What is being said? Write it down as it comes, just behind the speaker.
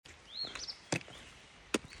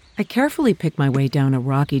I carefully pick my way down a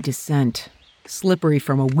rocky descent, slippery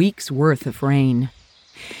from a week's worth of rain.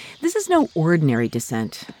 This is no ordinary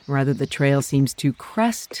descent. Rather, the trail seems to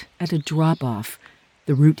crest at a drop-off,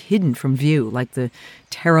 the route hidden from view like the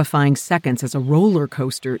terrifying seconds as a roller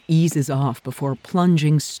coaster eases off before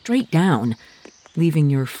plunging straight down, leaving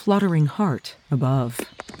your fluttering heart above.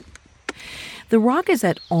 The rock is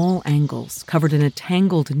at all angles, covered in a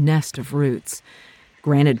tangled nest of roots.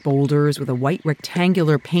 Granite boulders with a white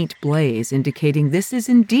rectangular paint blaze indicating this is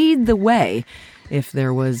indeed the way, if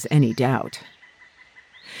there was any doubt.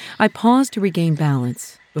 I pause to regain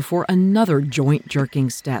balance before another joint-jerking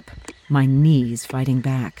step, my knees fighting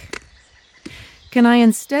back. Can I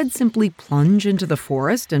instead simply plunge into the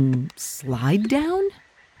forest and slide down?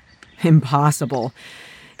 Impossible.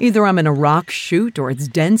 Either I'm in a rock chute or it's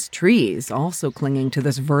dense trees also clinging to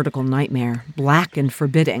this vertical nightmare, black and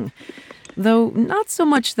forbidding. Though not so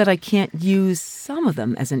much that I can't use some of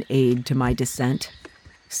them as an aid to my descent.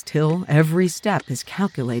 Still, every step is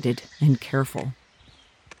calculated and careful.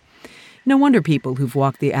 No wonder people who've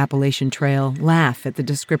walked the Appalachian Trail laugh at the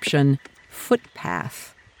description,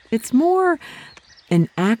 footpath. It's more an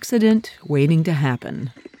accident waiting to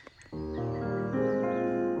happen.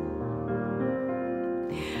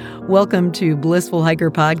 Welcome to Blissful Hiker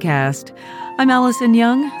Podcast. I'm Allison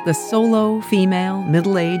Young, the solo, female,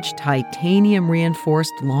 middle-aged,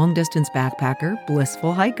 titanium-reinforced long-distance backpacker,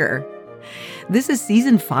 Blissful Hiker. This is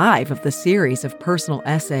Season 5 of the series of personal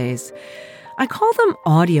essays. I call them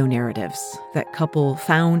audio narratives that couple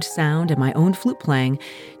found sound and my own flute playing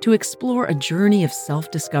to explore a journey of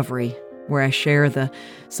self-discovery, where I share the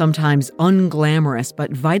sometimes unglamorous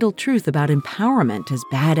but vital truth about empowerment as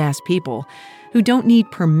badass people who don't need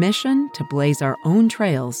permission to blaze our own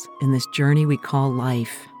trails in this journey we call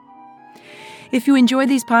life. If you enjoy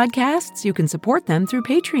these podcasts, you can support them through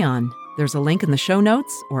Patreon. There's a link in the show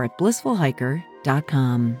notes or at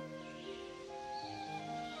blissfulhiker.com.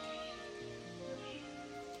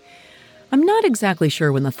 I'm not exactly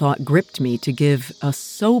sure when the thought gripped me to give a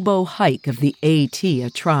Sobo hike of the AT a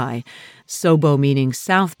try. Sobo meaning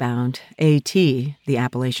southbound, AT, the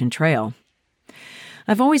Appalachian Trail.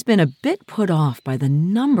 I've always been a bit put off by the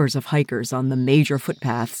numbers of hikers on the major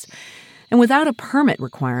footpaths, and without a permit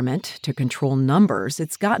requirement to control numbers,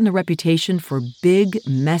 it's gotten a reputation for big,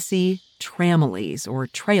 messy tramilies or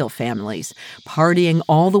trail families, partying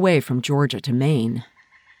all the way from Georgia to Maine.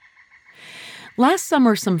 Last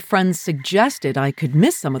summer, some friends suggested I could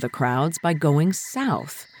miss some of the crowds by going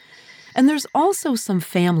south. And there's also some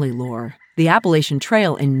family lore. The Appalachian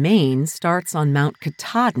Trail in Maine starts on Mount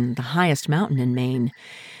Katahdin, the highest mountain in Maine.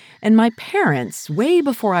 And my parents, way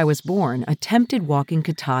before I was born, attempted walking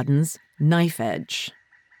Katahdin's knife edge.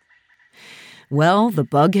 Well, the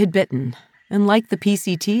bug had bitten. And like the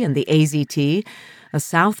PCT and the AZT, a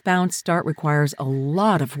southbound start requires a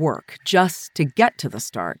lot of work just to get to the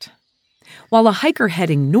start. While a hiker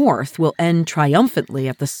heading north will end triumphantly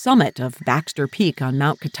at the summit of Baxter Peak on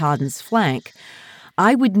Mount Katahdin's flank,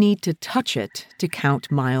 I would need to touch it to count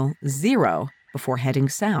mile 0 before heading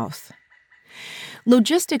south.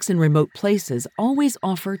 Logistics in remote places always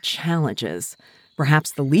offer challenges,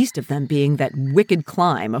 perhaps the least of them being that wicked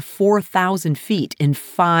climb of 4,000 feet in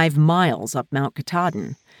 5 miles up Mount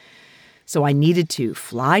Katahdin. So I needed to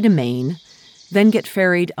fly to Maine, then get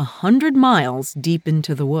ferried 100 miles deep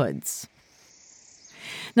into the woods.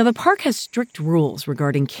 Now, the park has strict rules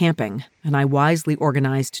regarding camping, and I wisely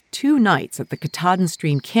organized 2 nights at the Katahdin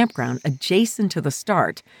Stream campground adjacent to the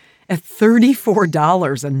start at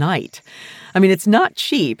 $34 a night. I mean, it's not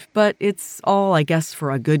cheap, but it's all, I guess, for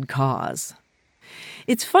a good cause.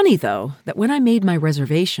 It's funny, though, that when I made my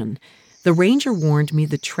reservation, the ranger warned me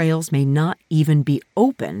the trails may not even be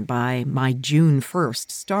open by my June 1st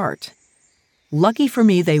start. Lucky for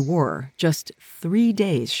me they were, just 3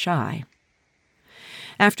 days shy.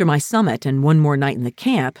 After my summit and one more night in the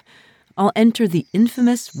camp, I'll enter the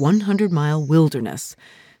infamous 100-mile wilderness,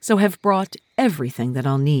 so have brought everything that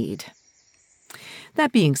I'll need.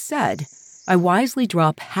 That being said, I wisely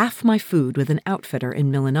drop half my food with an outfitter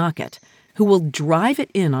in Millinocket, who will drive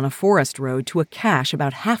it in on a forest road to a cache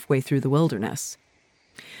about halfway through the wilderness.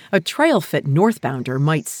 A trail-fit northbounder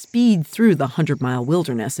might speed through the 100-mile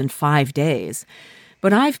wilderness in 5 days,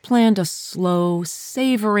 but I've planned a slow,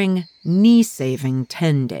 savoring, knee-saving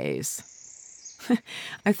 10 days.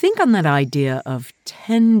 I think on that idea of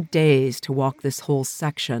 10 days to walk this whole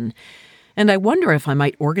section, and I wonder if I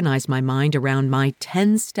might organize my mind around my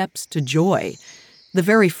 10 steps to joy. The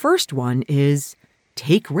very first one is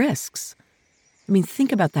take risks. I mean,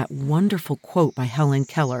 think about that wonderful quote by Helen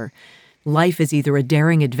Keller. Life is either a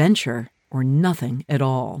daring adventure or nothing at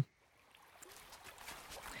all.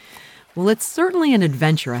 Well, it's certainly an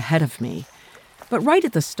adventure ahead of me. But right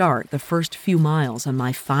at the start, the first few miles on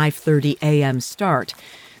my 5:30 a.m. start,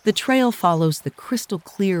 the trail follows the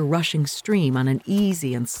crystal-clear rushing stream on an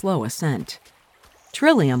easy and slow ascent.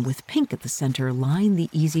 Trillium with pink at the center line the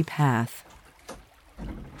easy path.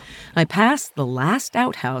 I pass the last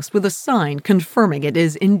outhouse with a sign confirming it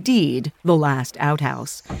is indeed the last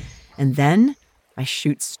outhouse. And then I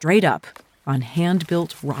shoot straight up on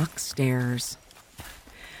hand-built rock stairs.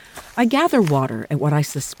 I gather water at what I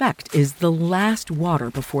suspect is the last water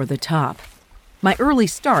before the top. My early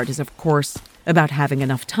start is, of course, about having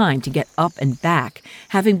enough time to get up and back,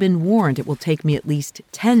 having been warned it will take me at least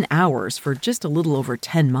 10 hours for just a little over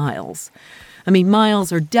 10 miles. I mean,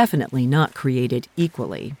 miles are definitely not created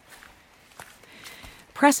equally.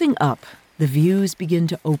 Pressing up, the views begin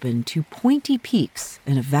to open to pointy peaks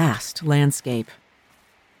in a vast landscape.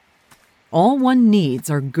 All one needs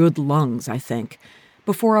are good lungs, I think,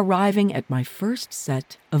 before arriving at my first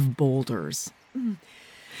set of boulders.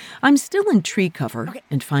 I'm still in tree cover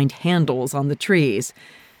and find handles on the trees,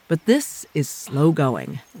 but this is slow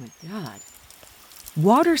going. Oh my God.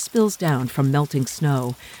 Water spills down from melting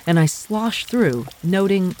snow, and I slosh through,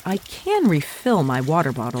 noting I can refill my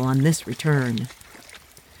water bottle on this return.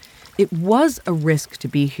 It was a risk to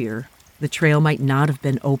be here. The trail might not have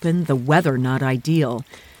been open, the weather not ideal,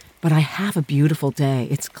 but I have a beautiful day.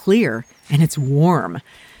 It's clear, and it's warm.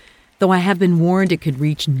 Though I have been warned it could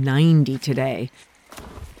reach 90 today.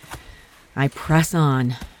 I press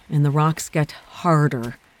on, and the rocks get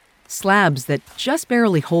harder. Slabs that just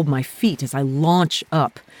barely hold my feet as I launch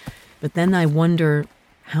up. But then I wonder,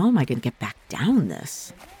 how am I going to get back down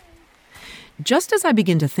this? Just as I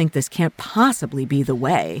begin to think this can't possibly be the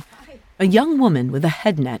way, a young woman with a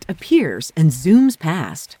head net appears and zooms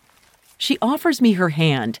past. She offers me her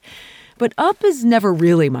hand, but up is never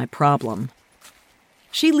really my problem.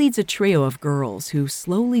 She leads a trio of girls who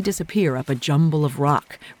slowly disappear up a jumble of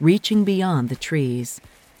rock, reaching beyond the trees.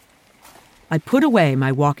 I put away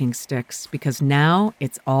my walking sticks because now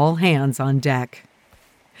it's all hands on deck.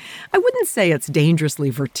 I wouldn't say it's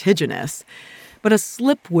dangerously vertiginous, but a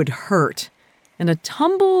slip would hurt, and a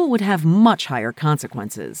tumble would have much higher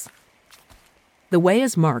consequences. The way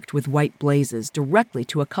is marked with white blazes directly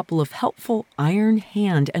to a couple of helpful iron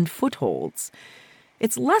hand and footholds.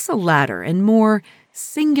 It's less a ladder and more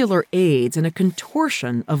singular aids in a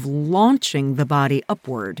contortion of launching the body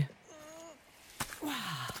upward.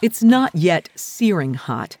 It's not yet searing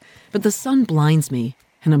hot, but the sun blinds me,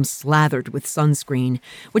 and I'm slathered with sunscreen,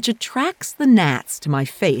 which attracts the gnats to my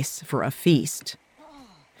face for a feast.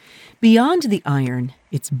 Beyond the iron,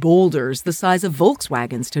 it's boulders the size of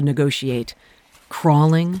Volkswagens to negotiate.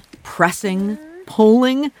 Crawling, pressing,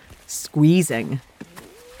 pulling, squeezing.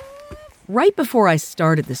 Right before I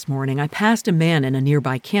started this morning, I passed a man in a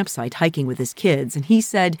nearby campsite hiking with his kids, and he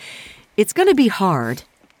said, "It's going to be hard,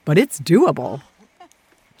 but it's doable."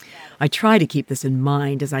 I try to keep this in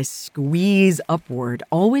mind as I squeeze upward,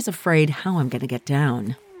 always afraid how I'm going to get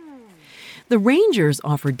down. The rangers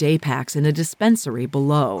offer day packs in a dispensary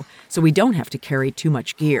below, so we don't have to carry too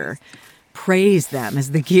much gear. Praise them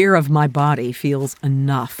as the gear of my body feels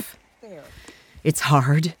enough. It's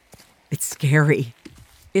hard. It's scary.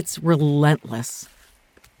 It's relentless.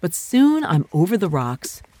 But soon I'm over the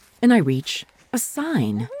rocks and I reach a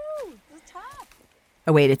sign.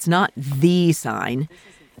 Oh, wait, it's not the sign.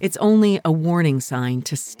 It's only a warning sign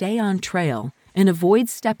to stay on trail and avoid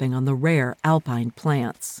stepping on the rare alpine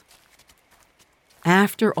plants.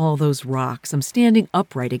 After all those rocks, I'm standing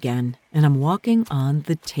upright again, and I'm walking on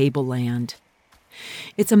the tableland.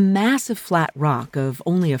 It's a massive flat rock of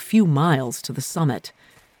only a few miles to the summit,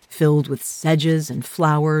 filled with sedges and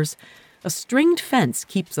flowers. A stringed fence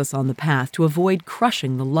keeps us on the path to avoid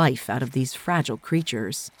crushing the life out of these fragile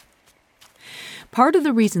creatures. Part of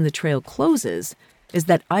the reason the trail closes is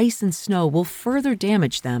that ice and snow will further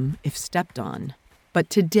damage them if stepped on.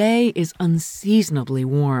 But today is unseasonably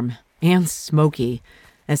warm and smoky,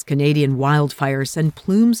 as Canadian wildfires send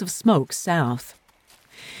plumes of smoke south.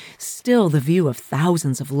 Still, the view of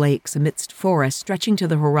thousands of lakes amidst forests stretching to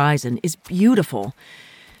the horizon is beautiful,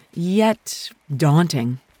 yet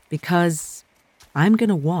daunting, because I'm going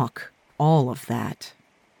to walk all of that.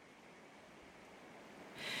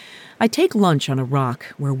 I take lunch on a rock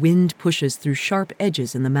where wind pushes through sharp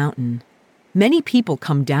edges in the mountain. Many people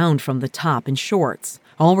come down from the top in shorts,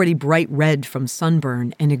 already bright red from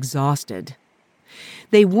sunburn and exhausted.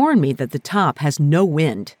 They warn me that the top has no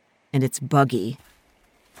wind, and it's buggy.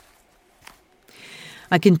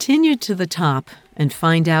 I continue to the top and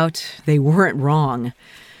find out they weren't wrong.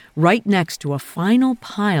 Right next to a final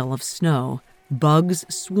pile of snow, bugs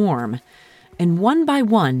swarm, and one by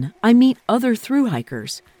one, I meet other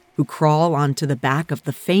thru-hikers who crawl onto the back of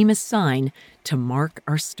the famous sign to mark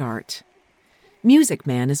our start. Music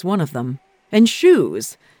Man is one of them, and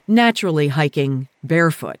Shoes, naturally hiking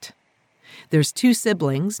barefoot. There's 2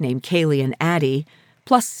 siblings named Kaylee and Addie,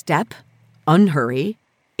 plus Step, Unhurry,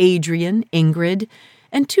 Adrian, Ingrid,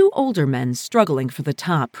 and 2 older men struggling for the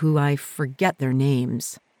top who I forget their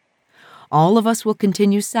names. All of us will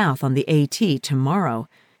continue south on the AT tomorrow,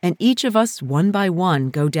 and each of us one by one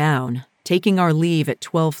go down, taking our leave at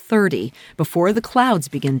 12:30 before the clouds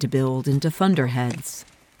begin to build into thunderheads.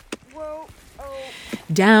 Whoa. Oh.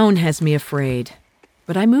 Down has me afraid,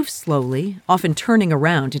 but I move slowly, often turning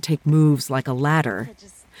around to take moves like a ladder.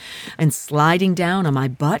 And sliding down on my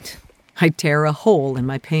butt, I tear a hole in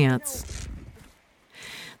my pants.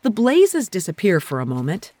 The blazes disappear for a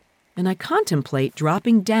moment, and I contemplate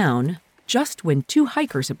dropping down just when 2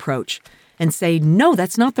 hikers approach and say, "No,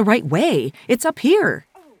 that's not the right way. It's up here."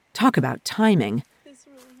 Talk about timing. This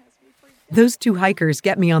really has me freaked out. Those 2 hikers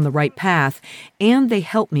get me on the right path, and they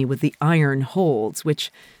help me with the iron holds,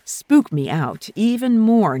 which spook me out even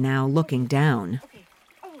more now looking down. Okay.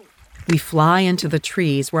 Oh. We fly into the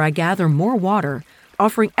trees where I gather more water,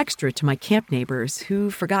 offering extra to my camp neighbors who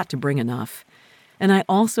forgot to bring enough. And I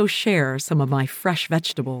also share some of my fresh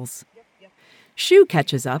vegetables. Shoe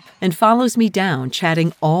catches up and follows me down,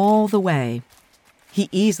 chatting all the way. He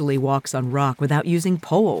easily walks on rock without using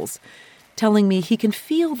poles, telling me he can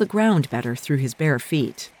feel the ground better through his bare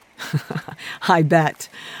feet. I bet.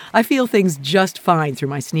 I feel things just fine through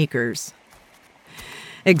my sneakers.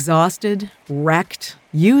 Exhausted, wrecked,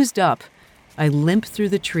 used up, I limp through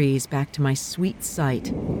the trees back to my sweet sight,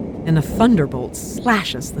 and a thunderbolt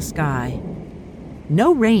slashes the sky.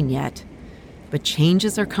 No rain yet, but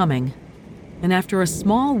changes are coming, and after a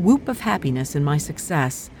small whoop of happiness in my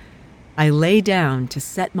success, I lay down to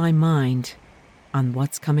set my mind on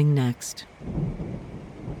what's coming next.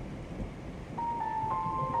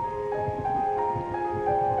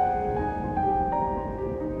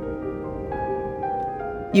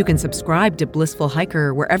 You can subscribe to Blissful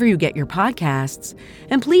Hiker wherever you get your podcasts,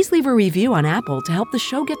 and please leave a review on Apple to help the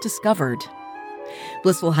show get discovered.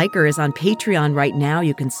 Blissful Hiker is on Patreon right now.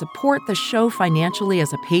 You can support the show financially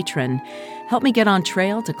as a patron. Help me get on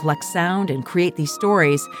trail to collect sound and create these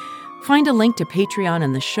stories. Find a link to Patreon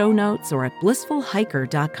in the show notes or at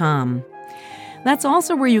blissfulhiker.com. That's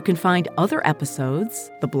also where you can find other episodes,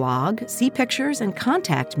 the blog, see pictures, and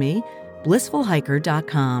contact me,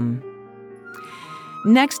 blissfulhiker.com.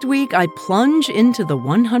 Next week, I plunge into the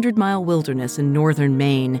 100-mile wilderness in northern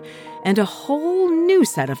Maine and a whole new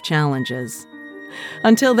set of challenges.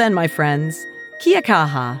 Until then, my friends, kia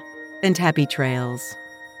kaha and happy trails.